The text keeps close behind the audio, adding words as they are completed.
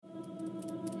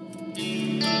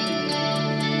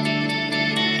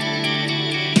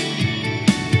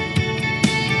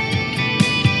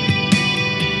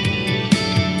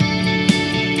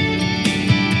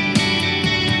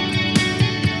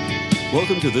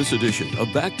Welcome to this edition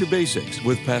of Back to Basics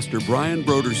with Pastor Brian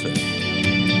Brodersen.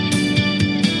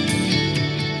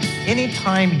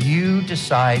 Anytime you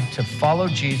decide to follow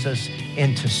Jesus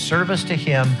into service to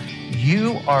Him,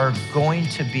 you are going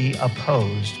to be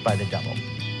opposed by the devil.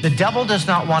 The devil does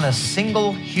not want a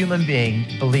single human being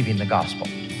believing the gospel.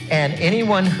 And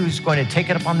anyone who's going to take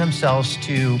it upon themselves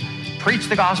to preach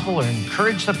the gospel or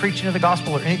encourage the preaching of the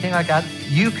gospel or anything like that,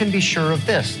 you can be sure of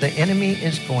this: the enemy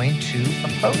is going to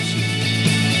oppose you.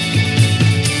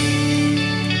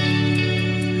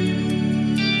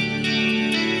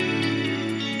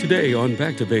 Today on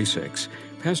Back to Basics,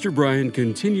 Pastor Brian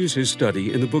continues his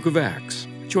study in the book of Acts.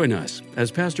 Join us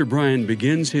as Pastor Brian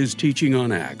begins his teaching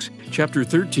on Acts, chapter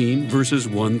 13, verses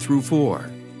 1 through 4,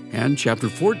 and chapter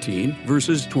 14,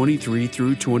 verses 23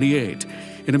 through 28,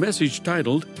 in a message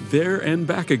titled, There and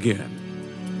Back Again.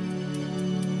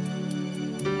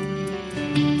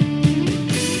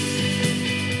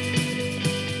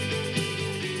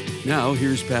 Now,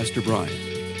 here's Pastor Brian.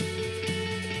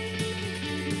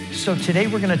 So today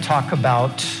we're going to talk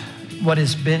about what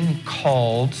has been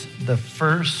called the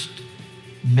first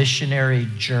missionary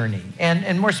journey,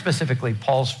 and more specifically,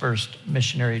 Paul's first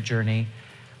missionary journey.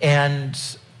 And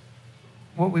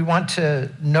what we want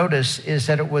to notice is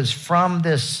that it was from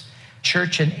this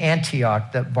church in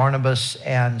Antioch that Barnabas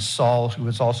and Saul, who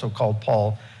was also called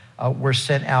Paul, were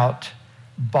sent out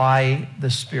by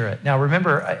the Spirit. Now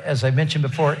remember, as I mentioned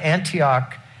before,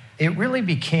 Antioch, it really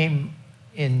became,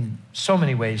 in so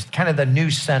many ways, kind of the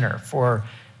new center for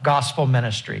gospel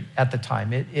ministry at the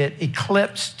time. It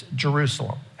eclipsed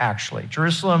Jerusalem, actually.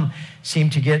 Jerusalem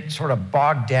seemed to get sort of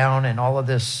bogged down in all of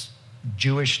this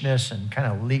Jewishness and kind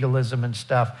of legalism and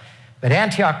stuff. But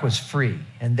Antioch was free,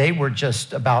 and they were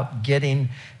just about getting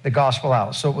the gospel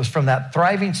out. So it was from that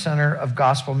thriving center of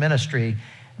gospel ministry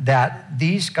that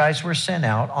these guys were sent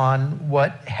out on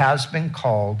what has been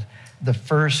called the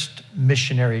first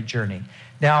missionary journey.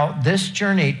 Now, this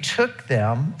journey took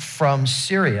them from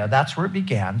Syria. That's where it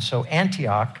began. So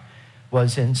Antioch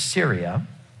was in Syria,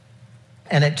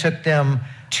 and it took them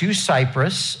to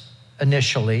Cyprus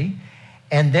initially,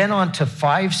 and then on to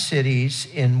 5 cities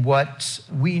in what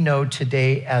we know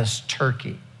today as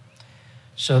Turkey.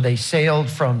 So they sailed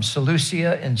from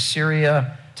Seleucia in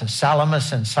Syria to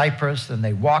Salamis in Cyprus, then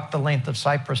they walked the length of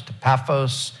Cyprus to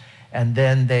Paphos, and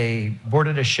then they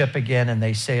boarded a ship again and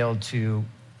they sailed to,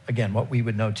 again, what we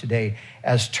would know today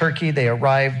as Turkey. They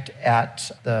arrived at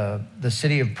the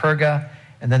city of Perga,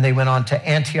 and then they went on to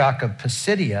Antioch of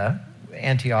Pisidia.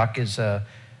 Antioch is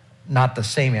not the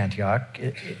same Antioch,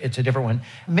 it's a different one.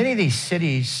 Many of these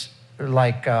cities,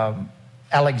 like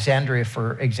Alexandria,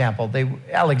 for example,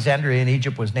 Alexandria in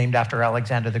Egypt was named after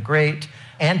Alexander the Great.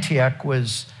 Antioch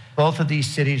both of these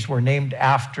cities were named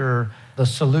after the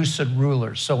Seleucid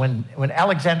rulers. So when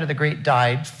Alexander the Great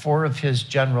died, 4 of his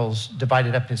generals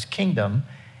divided up his kingdom,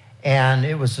 and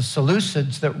it was the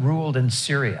Seleucids that ruled in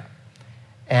Syria.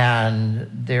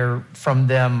 And from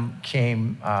them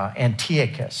came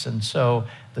Antiochus, and so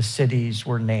the cities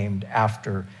were named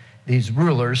after these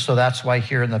rulers. So that's why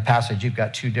here in the passage you've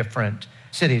got 2 different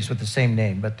cities with the same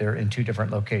name, but they're in 2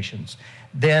 different locations.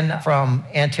 Then from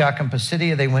Antioch and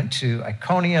Pisidia, they went to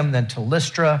Iconium, then to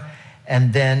Lystra,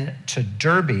 and then to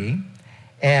Derbe.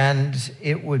 And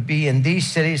it would be in these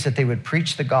cities that they would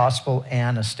preach the gospel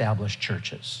and establish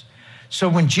churches. So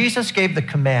when Jesus gave the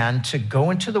command to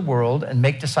go into the world and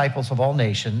make disciples of all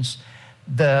nations,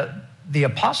 the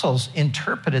apostles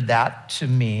interpreted that to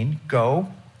mean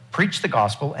go, preach the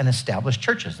gospel, and establish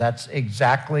churches. That's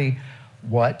exactly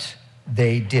what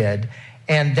they did.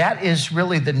 And that is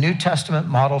really the New Testament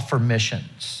model for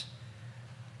missions.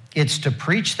 It's to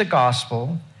preach the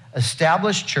gospel,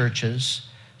 establish churches,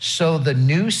 so the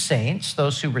new saints,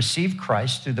 those who receive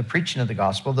Christ through the preaching of the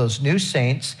gospel, those new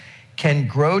saints can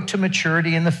grow to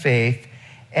maturity in the faith,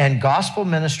 and gospel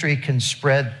ministry can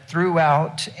spread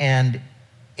throughout and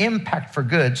impact for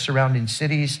good surrounding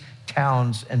cities,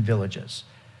 towns, and villages.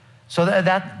 So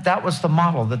that was the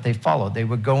model that they followed. They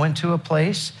would go into a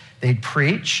place, they'd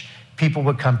preach, people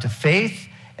would come to faith,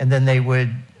 and then they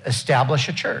would establish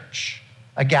a church,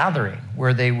 a gathering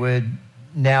where they would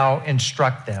now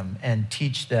instruct them and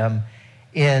teach them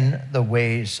in the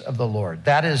ways of the Lord.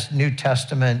 That is New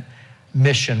Testament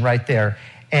mission right there.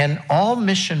 And all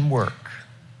mission work,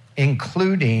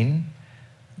 including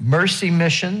mercy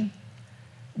mission,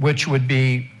 which would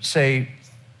be, say,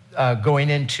 going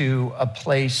into a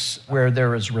place where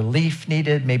there is relief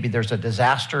needed. Maybe there's a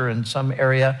disaster in some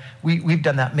area. We've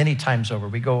done that many times over.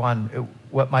 We go on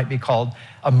what might be called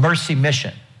a mercy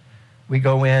mission. We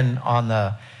go in on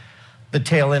the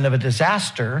tail end of a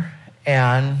disaster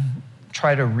and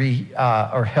try to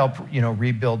or help,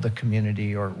 rebuild the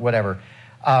community or whatever.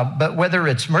 But whether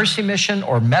it's Mercy Mission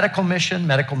or medical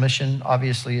mission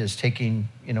obviously is taking,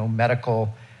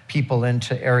 medical people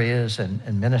into areas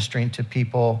and ministering to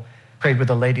people. Prayed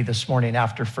with a lady this morning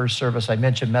after first service. I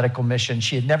mentioned medical mission.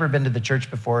 She had never been to the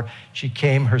church before. She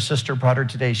came, her sister brought her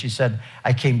today. She said,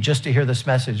 I came just to hear this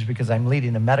message because I'm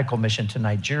leading a medical mission to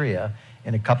Nigeria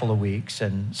in a couple of weeks.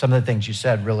 And some of the things you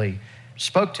said really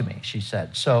spoke to me, she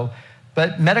said.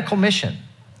 But medical mission,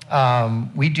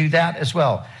 we do that as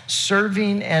well.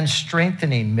 Serving and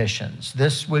strengthening missions.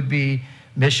 This would be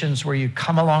missions where you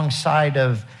come alongside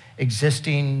of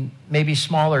existing, maybe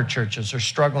smaller churches or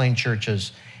struggling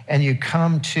churches, and you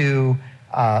come to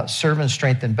serve and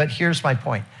strengthen. But here's my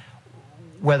point.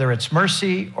 Whether it's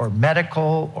mercy or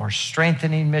medical or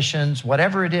strengthening missions,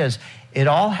 whatever it is, it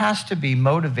all has to be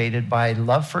motivated by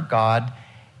love for God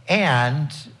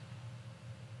and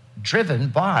driven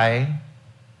by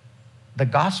the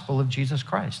gospel of Jesus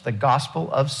Christ, the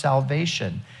gospel of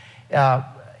salvation.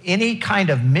 Any kind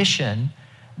of mission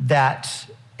that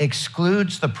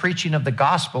excludes the preaching of the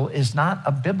gospel is not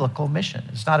a biblical mission.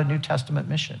 It's not a New Testament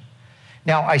mission.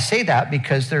 Now, I say that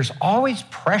because there's always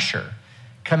pressure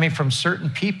coming from certain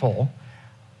people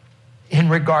in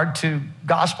regard to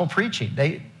gospel preaching.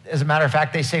 As a matter of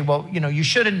fact, they say, well, you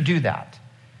shouldn't do that.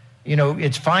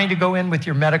 It's fine to go in with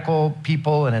your medical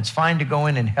people, and it's fine to go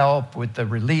in and help with the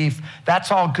relief.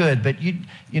 That's all good, but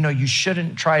you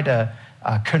shouldn't try to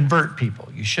convert people.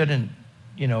 You shouldn't,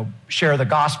 share the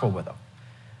gospel with them.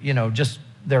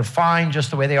 They're fine just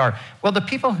the way they are. Well, the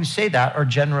people who say that are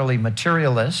generally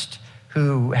materialist,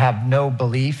 who have no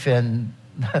belief in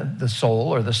the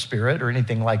soul or the spirit or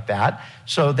anything like that.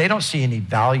 So they don't see any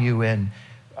value in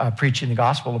preaching the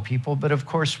gospel to people. But of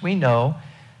course, we know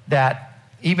that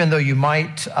even though you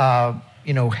might,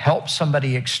 help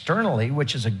somebody externally,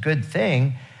 which is a good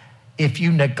thing, if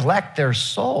you neglect their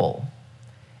soul,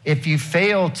 if you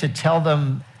fail to tell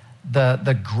them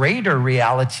the greater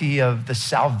reality of the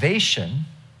salvation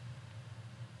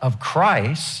of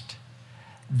Christ,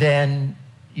 then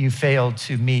you fail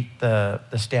to meet the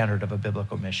standard of a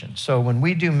biblical mission. So when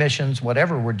we do missions,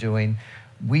 whatever we're doing,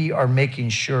 we are making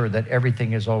sure that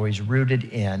everything is always rooted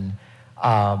in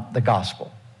the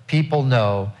gospel. People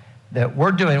know that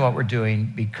we're doing what we're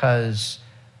doing because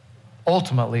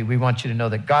ultimately we want you to know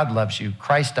that God loves you,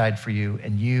 Christ died for you,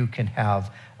 and you can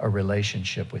have a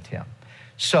relationship with him.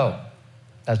 So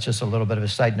that's just a little bit of a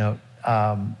side note.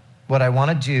 What I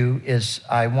want to do is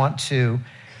I want to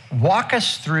walk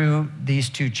us through these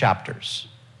two chapters.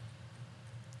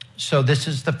 So this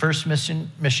is the first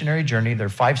missionary journey. There are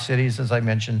 5 cities, as I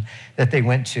mentioned, that they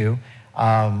went to.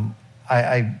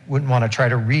 I wouldn't want to try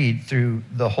to read through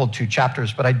the whole 2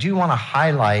 chapters, but I do want to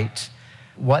highlight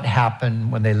what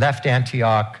happened when they left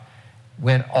Antioch,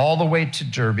 went all the way to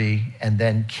Derbe, and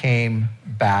then came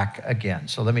back again.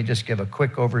 So let me just give a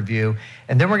quick overview,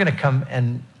 and then we're going to come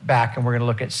back and we're going to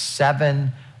look at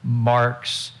 7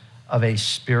 marks of a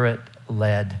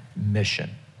Spirit-led mission.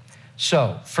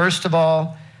 So first of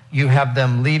all, you have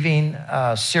them leaving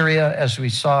Syria, as we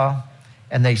saw,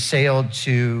 and they sailed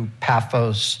to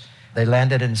Paphos. They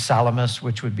landed in Salamis,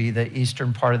 which would be the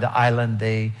eastern part of the island.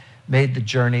 They made the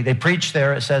journey. They preached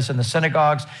there, it says, in the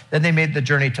synagogues. Then they made the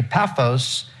journey to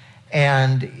Paphos,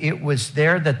 and it was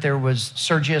there that there was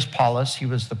Sergius Paulus. He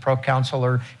was the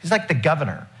proconsular. He's like the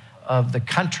governor of the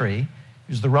country.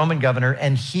 He was the Roman governor,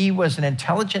 and he was an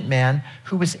intelligent man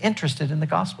who was interested in the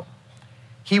gospel.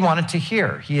 He wanted to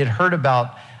hear. He had heard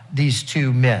about these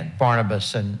 2 men,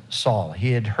 Barnabas and Saul.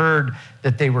 He had heard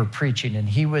that they were preaching, and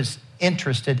he was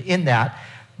interested in that.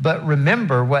 But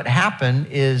remember, what happened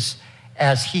is,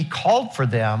 as he called for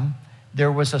them,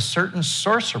 there was a certain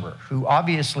sorcerer who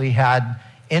obviously had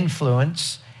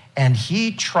influence, and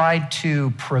he tried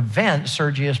to prevent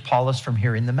Sergius Paulus from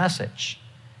hearing the message.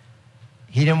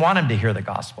 He didn't want him to hear the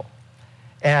gospel.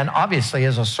 And obviously,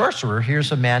 as a sorcerer,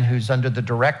 here's a man who's under the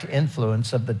direct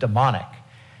influence of the demonic.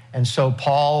 And so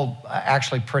Paul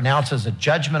actually pronounces a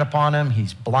judgment upon him.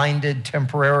 He's blinded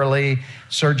temporarily.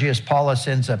 Sergius Paulus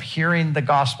ends up hearing the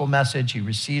gospel message. He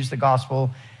receives the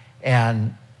gospel.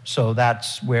 And so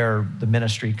that's where the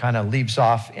ministry kind of leaves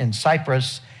off in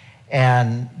Cyprus.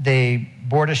 And they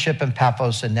board a ship in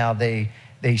Paphos, and now they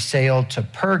sail to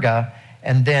Perga.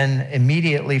 And then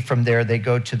immediately from there, they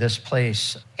go to this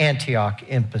place, Antioch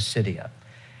in Pisidia.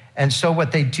 And so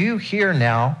what they do here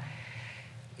now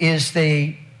is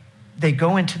they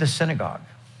go into the synagogue.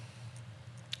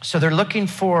 So they're looking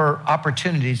for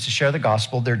opportunities to share the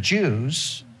gospel. They're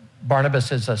Jews.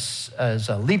 Barnabas is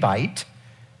a Levite,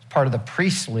 part of the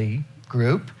priestly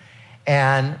group.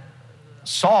 And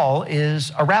Saul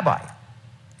is a rabbi.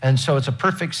 And so it's a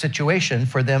perfect situation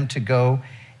for them to go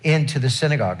into the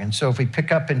synagogue. And so if we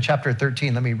pick up in chapter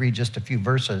 13, let me read just a few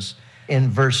verses. In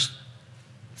verse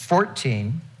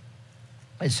 14,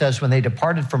 it says, when they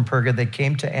departed from Perga, they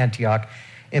came to Antioch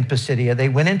in Pisidia. They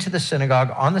went into the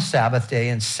synagogue on the Sabbath day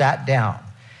and sat down.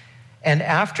 And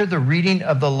after the reading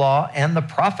of the law and the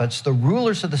prophets, the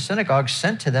rulers of the synagogue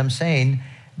sent to them, saying,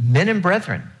 men and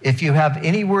brethren, if you have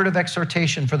any word of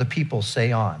exhortation for the people,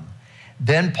 say on.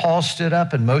 Then Paul stood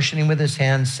up and motioning with his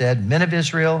hand said, men of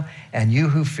Israel, and you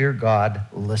who fear God,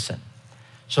 listen.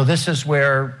 So this is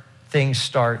where things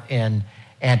start in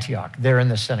Antioch. They're in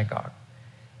the synagogue.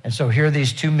 And so here are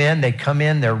these two men. They come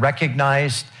in. They're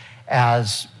recognized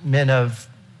as men of,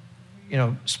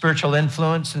 spiritual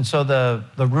influence. And so the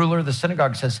ruler of the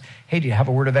synagogue says, hey, do you have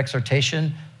a word of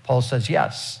exhortation? Paul says,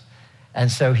 yes.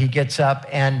 And so he gets up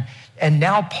and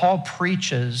now Paul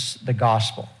preaches the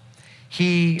gospel.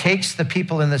 He takes the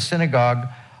people in the synagogue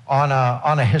on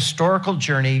a historical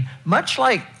journey, much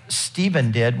like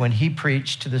Stephen did when he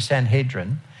preached to the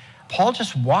Sanhedrin. Paul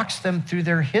just walks them through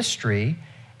their history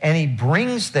and he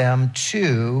brings them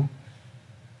to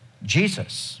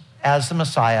Jesus as the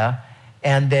Messiah,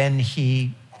 and then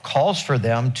he calls for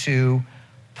them to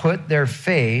put their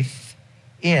faith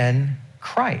in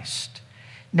Christ.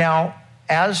 Now,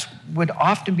 as would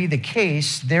often be the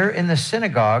case, there in the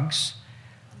synagogues,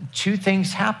 two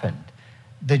things happened.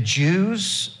 The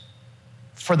Jews,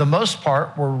 for the most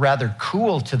part, were rather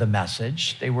cool to the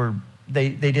message. They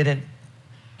didn't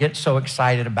get so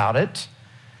excited about it.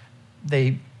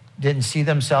 They didn't see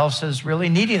themselves as really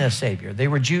needing a savior. They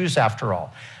were Jews after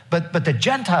all. But the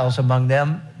Gentiles among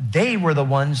them, they were the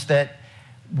ones that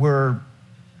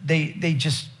they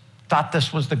just thought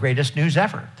this was the greatest news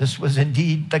ever. This was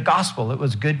indeed the gospel. It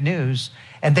was good news.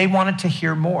 And they wanted to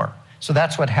hear more. So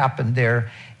that's what happened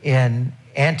there in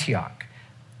Antioch.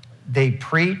 They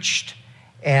preached,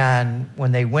 and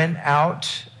when they went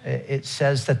out, it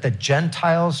says that the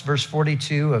Gentiles, verse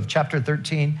 42 of chapter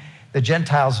 13, the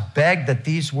Gentiles begged that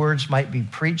these words might be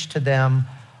preached to them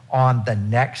on the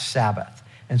next Sabbath.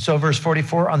 And so verse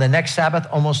 44, on the next Sabbath,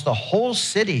 almost the whole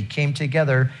city came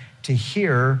together to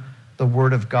hear the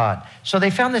word of God. So they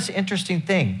found this interesting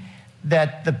thing,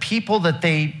 that the people that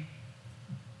they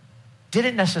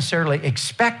didn't necessarily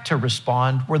expect to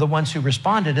respond were the ones who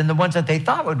responded, and the ones that they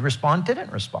thought would respond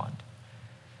didn't respond.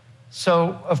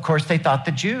 So, of course, they thought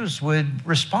the Jews would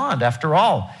respond. After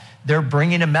all, they're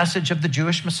bringing a message of the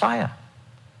Jewish Messiah.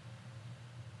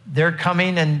 They're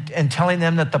coming and telling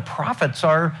them that the prophets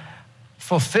are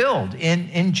fulfilled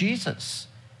in Jesus.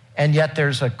 And yet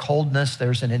there's a coldness,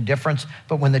 there's an indifference.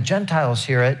 But when the Gentiles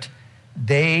hear it,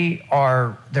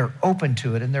 they're open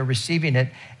to it and they're receiving it.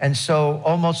 And so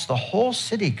almost the whole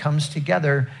city comes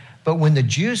together. But when the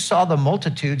Jews saw the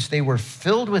multitudes, they were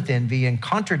filled with envy, and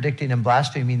contradicting and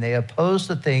blaspheming, they opposed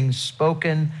the things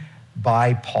spoken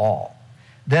by Paul.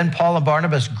 Then Paul and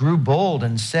Barnabas grew bold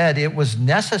and said, it was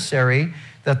necessary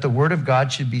that the word of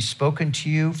God should be spoken to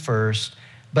you first.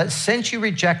 But since you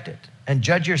reject it and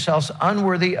judge yourselves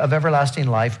unworthy of everlasting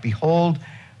life, behold,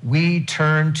 we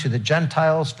turn to the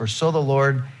Gentiles, for so the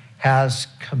Lord has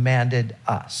commanded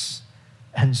us.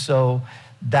 And so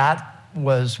that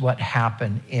was what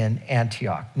happened in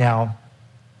Antioch. Now,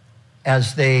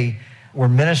 as they were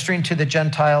ministering to the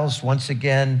Gentiles, once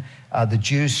again, the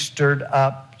Jews stirred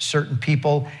up certain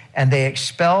people, and they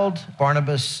expelled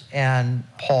Barnabas and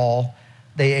Paul.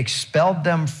 They expelled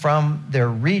them from their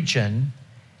region,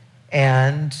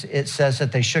 and it says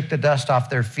that they shook the dust off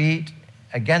their feet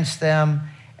against them,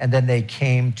 and then they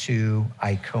came to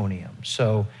Iconium.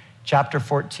 So chapter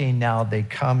 14 now,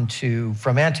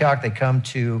 from Antioch, they come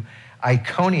to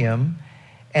Iconium,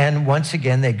 and once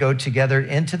again, they go together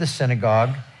into the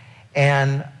synagogue,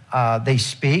 and they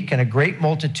speak, and a great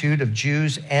multitude of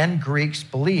Jews and Greeks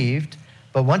believed.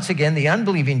 But once again, the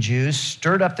unbelieving Jews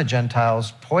stirred up the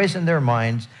Gentiles, poisoned their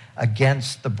minds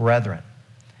against the brethren.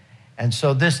 And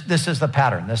so this is the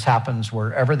pattern. This happens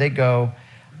wherever they go.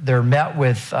 They're met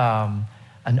with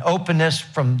an openness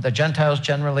from the Gentiles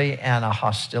generally, and a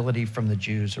hostility from the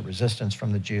Jews, a resistance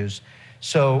from the Jews.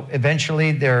 So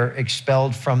eventually they're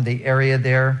expelled from the area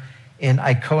there in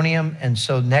Iconium. And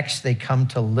so next they come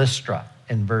to Lystra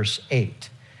in verse 8.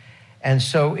 And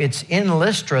so it's in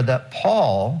Lystra that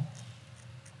Paul,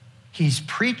 he's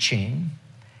preaching.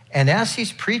 And as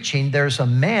he's preaching, there's a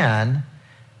man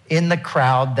in the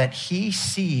crowd that he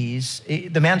sees.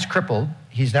 The man's crippled.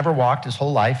 He's never walked his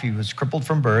whole life. He was crippled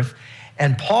from birth.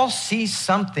 And Paul sees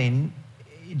something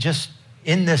just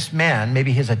in this man,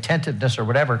 maybe his attentiveness or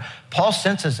whatever. Paul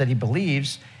senses that he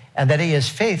believes and that he has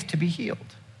faith to be healed.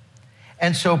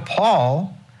 And so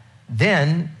Paul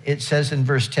Then it says in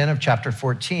verse 10 of chapter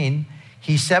 14,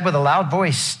 he said with a loud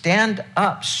voice, "Stand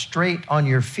up straight on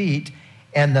your feet."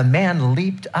 And the man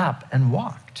leaped up and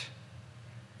walked.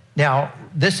 Now,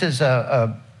 this is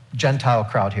a Gentile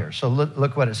crowd here. So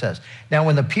look what it says. Now,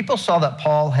 when the people saw that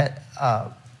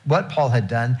what Paul had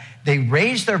done, they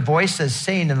raised their voices,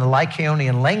 saying in the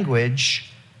Lycaonian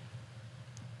language,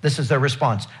 this is their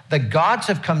response: "The gods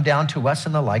have come down to us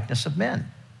in the likeness of men."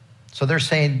 So they're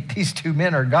saying these two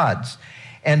men are gods.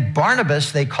 And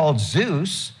Barnabas they called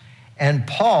Zeus, and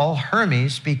Paul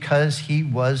Hermes, because he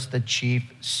was the chief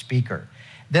speaker.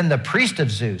 Then the priest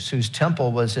of Zeus, whose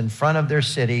temple was in front of their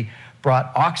city,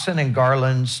 brought oxen and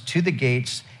garlands to the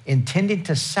gates, intending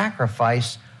to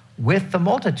sacrifice with the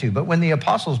multitude. But when the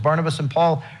apostles Barnabas and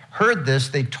Paul heard this,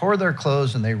 they tore their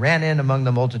clothes and they ran in among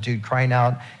the multitude, crying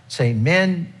out, saying,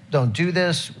 "Men, don't do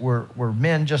this. We're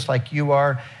men just like you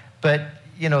are." But,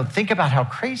 think about how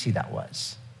crazy that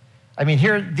was. I mean,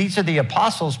 here, these are the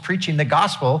apostles preaching the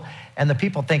gospel, and the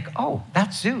people think, "Oh,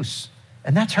 that's Zeus,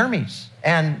 and that's Hermes,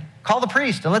 and call the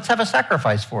priest, and let's have a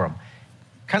sacrifice for him."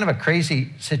 Kind of a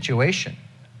crazy situation,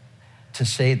 to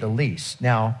say the least.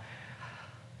 Now,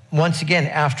 once again,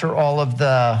 after all of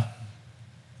the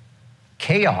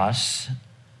chaos,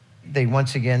 they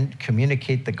once again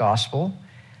communicate the gospel.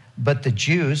 But the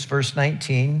Jews, verse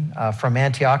 19, from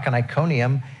Antioch and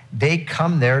Iconium, they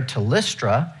come there to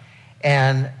Lystra,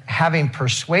 and having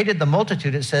persuaded the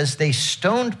multitude, it says, they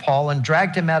stoned Paul and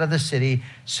dragged him out of the city,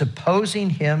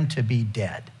 supposing him to be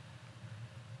dead.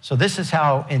 So this is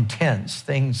how intense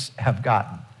things have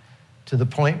gotten, to the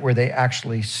point where they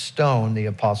actually stone the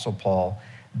Apostle Paul.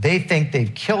 They think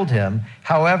they've killed him.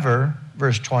 However,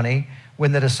 verse 20,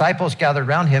 when the disciples gathered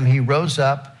around him, he rose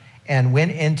up and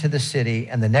went into the city,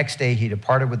 and the next day he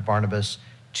departed with Barnabas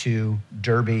to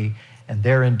Derbe. And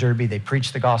there in Derbe, they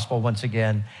preached the gospel once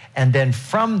again. And then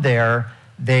from there,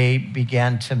 they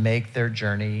began to make their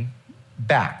journey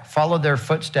back, followed their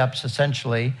footsteps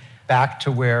essentially back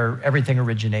to where everything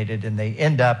originated. And they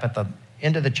end up at the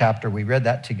end of the chapter, we read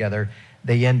that together,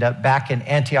 they end up back in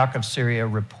Antioch of Syria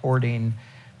reporting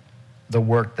the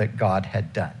work that God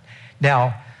had done.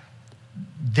 Now,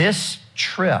 this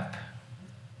trip,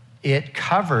 it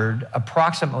covered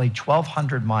approximately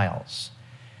 1,200 miles.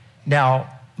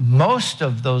 Now, most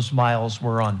of those miles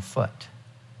were on foot.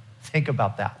 Think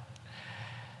about that.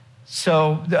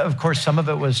 So, of course, some of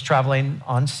it was traveling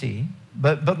on sea,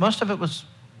 but most of it was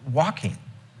walking.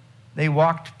 They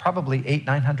walked probably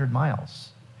 800-900 miles.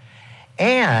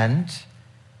 And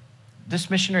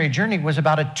this missionary journey was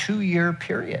about a 2-year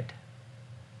period.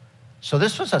 So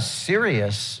this was a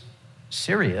serious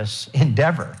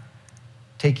endeavor,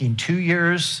 taking 2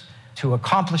 years to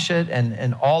accomplish it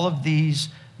and all of these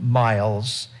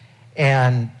miles.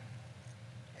 And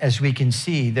as we can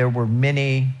see, there were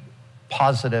many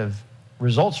positive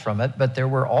results from it, but there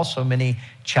were also many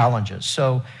challenges.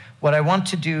 So what I want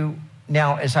to do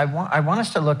now is I want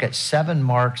us to look at 7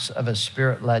 marks of a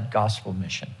Spirit-led gospel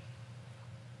mission.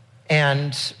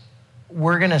 And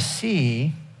we're going to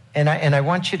see, and I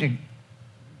want you to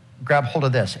grab hold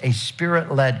of this, a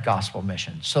Spirit-led gospel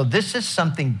mission. So this is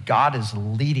something God is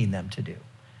leading them to do.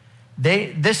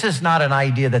 This is not an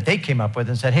idea that they came up with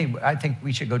and said, hey, I think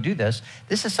we should go do this.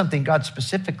 This is something God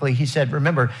specifically, he said,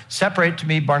 remember, separate to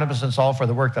me Barnabas and Saul for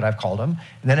the work that I've called them.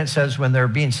 And then it says when they're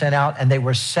being sent out, and they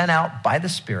were sent out by the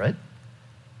Spirit.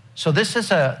 So this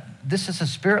is a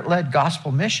Spirit-led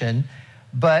gospel mission.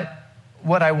 But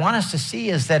what I want us to see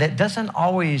is that it doesn't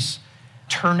always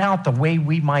turn out the way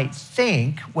we might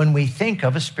think when we think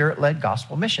of a Spirit-led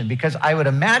gospel mission. Because I would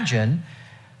imagine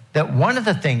that one of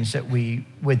the things that we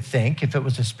would think, if it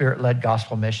was a Spirit-led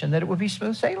gospel mission, that it would be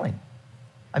smooth sailing.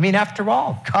 I mean, after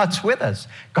all, God's with us.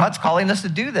 God's calling us to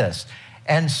do this.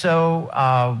 And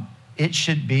so it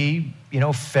should be,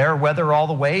 fair weather all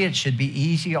the way. It should be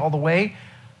easy all the way.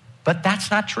 But that's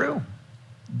not true.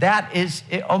 That is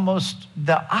almost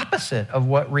the opposite of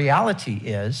what reality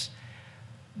is.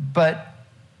 But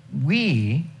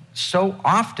we so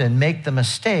often make the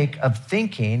mistake of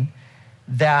thinking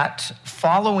that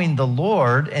following the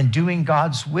Lord and doing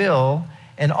God's will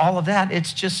and all of that,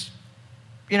 it's just,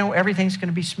 everything's going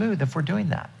to be smooth if we're doing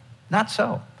that. Not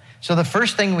so. So the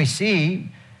first thing we see,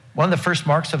 one of the first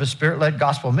marks of a Spirit-led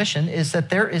gospel mission, is that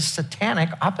there is satanic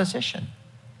opposition.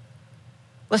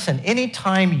 Listen,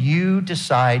 anytime you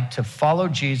decide to follow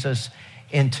Jesus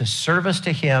into service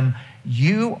to him,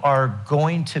 you are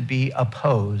going to be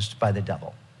opposed by the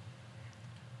devil.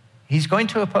 He's going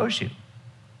to oppose you.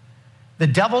 The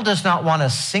devil does not want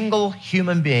a single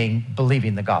human being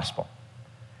believing the gospel.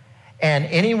 And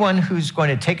anyone who's going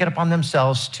to take it upon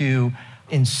themselves to,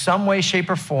 in some way,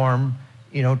 shape, or form,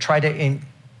 try to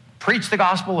preach the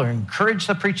gospel or encourage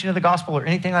the preaching of the gospel or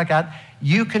anything like that,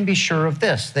 you can be sure of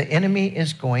this: the enemy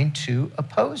is going to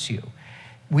oppose you.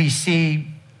 We see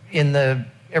in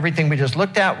everything we just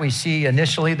looked at, we see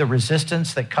initially the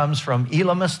resistance that comes from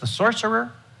Elymas the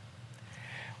sorcerer.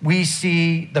 We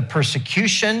see the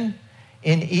persecution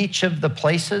in each of the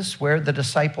places where the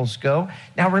disciples go.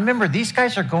 Now remember, these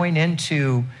guys are going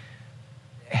into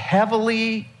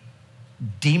heavily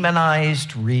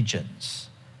demonized regions.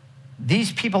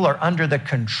 These people are under the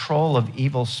control of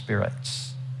evil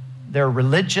spirits. Their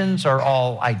religions are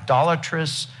all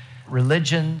idolatrous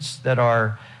religions that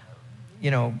are,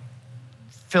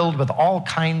 filled with all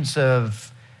kinds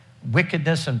of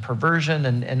wickedness and perversion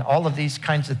and all of these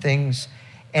kinds of things.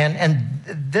 And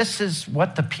this is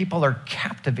what the people are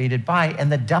captivated by, and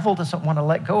the devil doesn't want to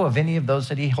let go of any of those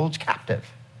that he holds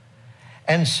captive.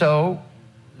 And so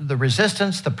the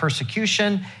resistance, the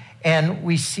persecution, and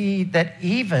we see that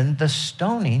even the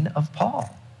stoning of Paul.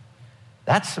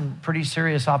 That's some pretty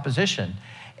serious opposition.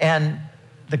 And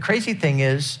the crazy thing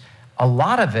is, a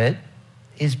lot of it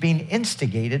is being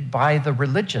instigated by the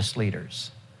religious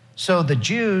leaders. So the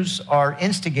Jews are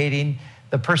instigating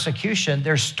the persecution.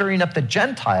 They're stirring up the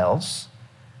Gentiles.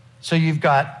 So you've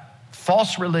got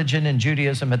false religion in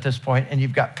Judaism at this point, and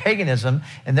you've got paganism,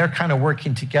 and they're kind of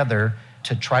working together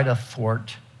to try to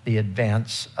thwart the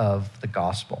advance of the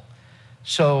gospel.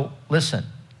 So listen,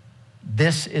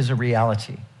 this is a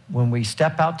reality. When we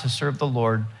step out to serve the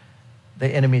Lord, the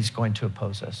enemy is going to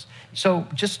oppose us. So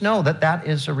just know that that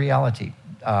is a reality.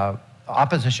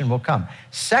 Opposition will come.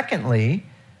 Secondly,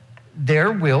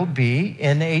 there will be,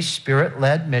 in a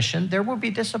spirit-led mission, there will be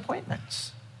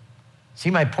disappointments. See,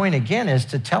 my point again is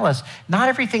to tell us not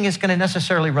everything is going to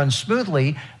necessarily run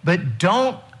smoothly, but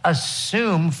don't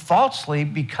assume falsely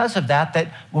because of that,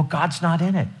 well, God's not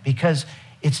in it because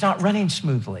it's not running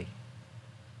smoothly.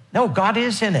 No, God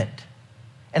is in it.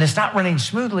 And it's not running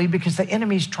smoothly because the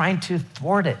enemy's trying to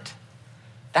thwart it.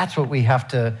 That's what we have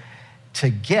to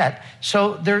get.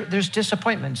 So there's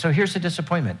disappointment. So here's the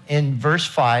disappointment. In verse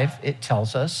 5, it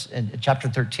tells us, in chapter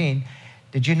 13,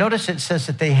 did you notice it says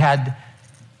that they had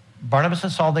Barnabas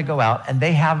and Saul, they go out, and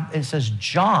they have, it says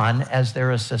John as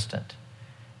their assistant.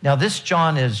 Now this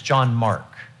John is John Mark.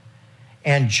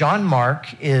 And John Mark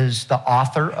is the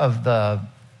author of the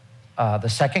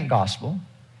second gospel.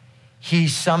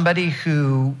 He's somebody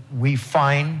who we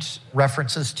find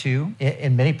references to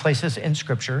in many places in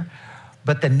Scripture.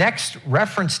 But the next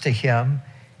reference to him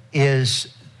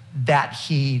is that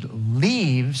he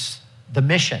leaves the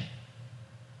mission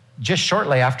just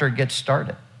shortly after it gets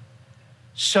started.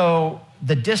 So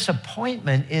the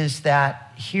disappointment is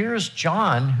that here's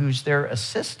John, who's their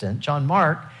assistant, John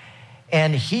Mark,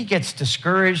 and he gets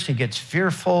discouraged, he gets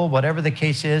fearful, whatever the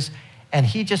case is, and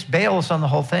he just bails on the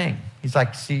whole thing. He's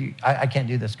like, see, I can't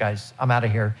do this, guys. I'm out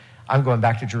of here. I'm going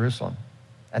back to Jerusalem.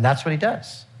 And that's what he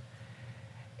does.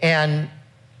 And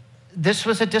this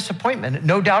was a disappointment.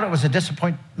 No doubt it was a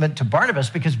disappointment to Barnabas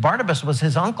because Barnabas was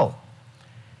his uncle.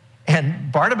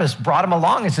 And Barnabas brought him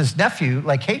along as his nephew,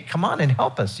 like, hey, come on and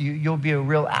help us. You'll be a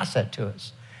real asset to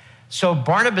us. So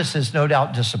Barnabas is no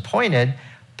doubt disappointed.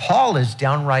 Paul is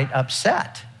downright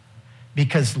upset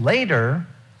because later,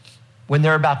 when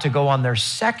they're about to go on their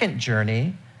second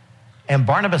journey, and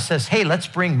Barnabas says, hey, let's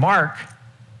bring Mark,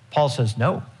 Paul says,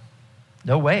 no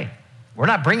way. We're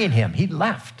not bringing him. He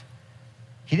left.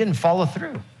 He didn't follow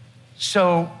through.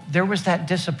 So there was that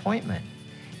disappointment.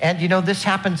 And, this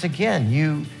happens again.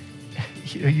 You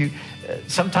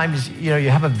sometimes, you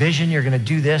have a vision, you're going to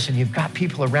do this, and you've got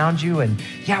people around you, and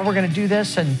yeah, we're going to do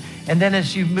this. And then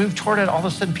as you move toward it, all of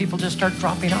a sudden people just start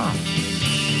dropping off.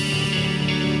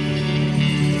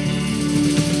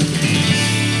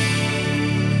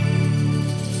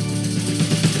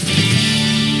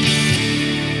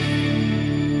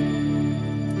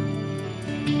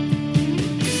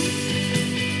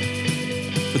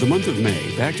 For the month of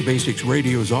May, Back to Basics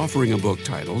Radio is offering a book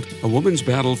titled A Woman's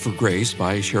Battle for Grace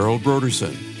by Cheryl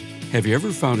Broderson. Have you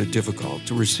ever found it difficult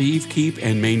to receive, keep,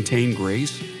 and maintain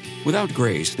grace? Without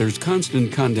grace, there's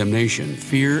constant condemnation,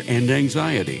 fear, and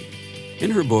anxiety.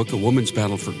 In her book, A Woman's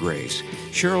Battle for Grace,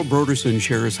 Cheryl Broderson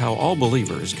shares how all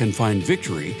believers can find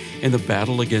victory in the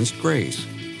battle against grace.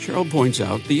 Cheryl points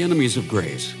out the enemies of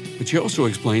grace, but she also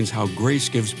explains how grace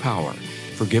gives power,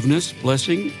 forgiveness,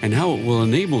 blessing, and how it will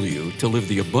enable you to live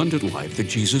the abundant life that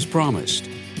Jesus promised.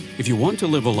 If you want to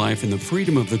live a life in the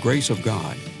freedom of the grace of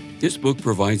God, this book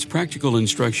provides practical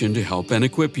instruction to help and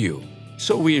equip you.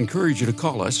 So we encourage you to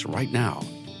call us right now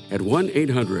at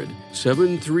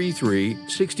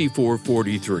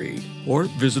 1-800-733-6443 or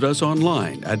visit us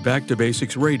online at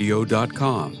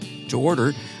backtobasicsradio.com. To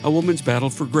order, A Woman's Battle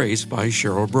for Grace by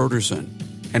Cheryl Broderson.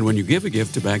 And when you give a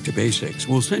gift to Back to Basics,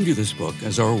 we'll send you this book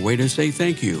as our way to say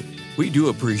thank you. We do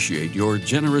appreciate your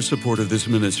generous support of this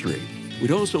ministry.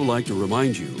 We'd also like to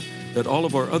remind you that all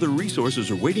of our other resources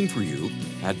are waiting for you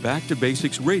at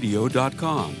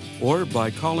backtobasicsradio.com or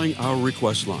by calling our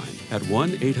request line at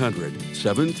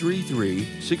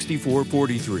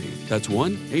 1-800-733-6443. That's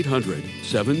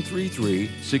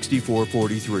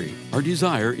 1-800-733-6443. Our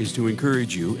desire is to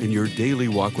encourage you in your daily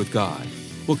walk with God.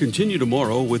 We'll continue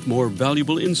tomorrow with more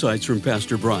valuable insights from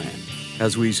Pastor Brian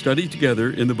as we study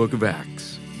together in the book of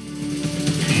Acts.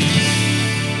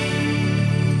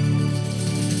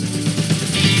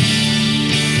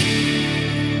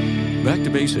 Back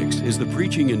to Basics is the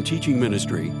preaching and teaching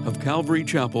ministry of Calvary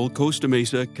Chapel, Costa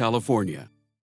Mesa, California.